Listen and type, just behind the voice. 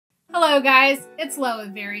Hello guys, it's Lo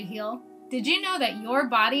with Very Heal. Did you know that your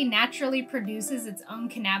body naturally produces its own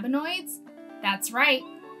cannabinoids? That's right,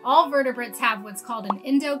 all vertebrates have what's called an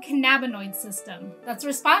endocannabinoid system that's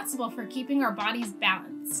responsible for keeping our bodies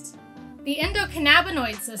balanced. The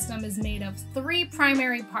endocannabinoid system is made of three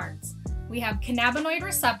primary parts. We have cannabinoid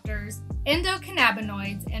receptors,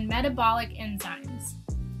 endocannabinoids, and metabolic enzymes.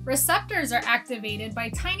 Receptors are activated by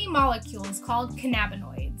tiny molecules called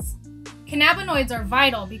cannabinoids. Cannabinoids are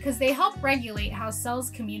vital because they help regulate how cells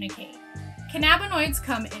communicate. Cannabinoids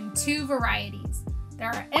come in two varieties. There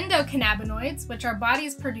are endocannabinoids, which our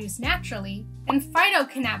bodies produce naturally, and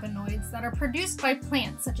phytocannabinoids that are produced by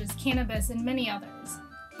plants such as cannabis and many others.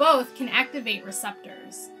 Both can activate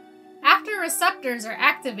receptors. After receptors are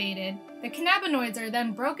activated, the cannabinoids are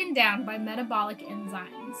then broken down by metabolic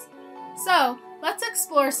enzymes. So, let's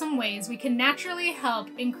explore some ways we can naturally help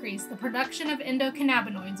increase the production of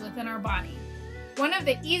endocannabinoids within our body. One of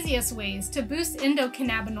the easiest ways to boost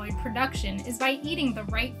endocannabinoid production is by eating the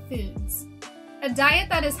right foods. A diet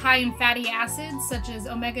that is high in fatty acids, such as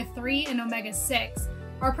omega-3 and omega-6,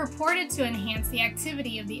 are purported to enhance the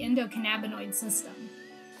activity of the endocannabinoid system.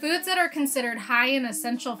 Foods that are considered high in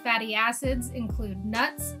essential fatty acids include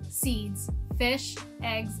nuts, seeds, fish,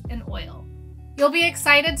 eggs, and oil. You'll be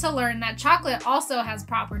excited to learn that chocolate also has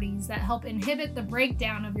properties that help inhibit the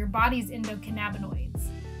breakdown of your body's endocannabinoids.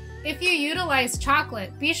 If you utilize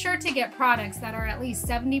chocolate, be sure to get products that are at least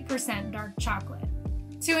 70% dark chocolate.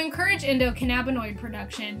 To encourage endocannabinoid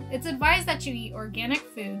production, it's advised that you eat organic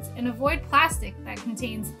foods and avoid plastic that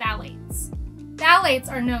contains phthalates.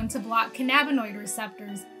 Phthalates are known to block cannabinoid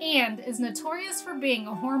receptors and is notorious for being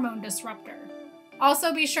a hormone disruptor.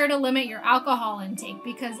 Also, be sure to limit your alcohol intake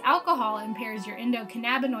because alcohol impairs your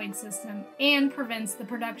endocannabinoid system and prevents the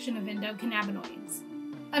production of endocannabinoids.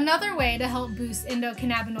 Another way to help boost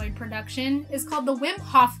endocannabinoid production is called the Wim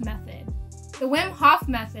Hof Method. The Wim Hof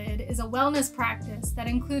Method is a wellness practice that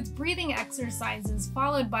includes breathing exercises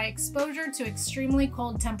followed by exposure to extremely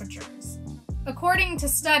cold temperatures. According to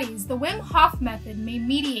studies, the Wim Hof Method may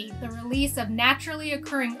mediate the release of naturally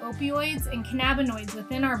occurring opioids and cannabinoids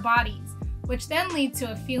within our bodies, which then lead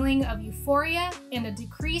to a feeling of euphoria and a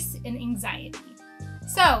decrease in anxiety.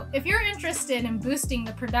 So, if you're interested in boosting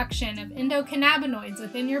the production of endocannabinoids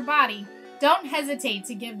within your body, don't hesitate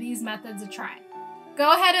to give these methods a try.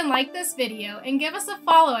 Go ahead and like this video and give us a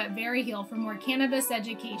follow at Very Heal for more cannabis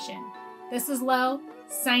education. This is Lo,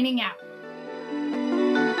 signing out.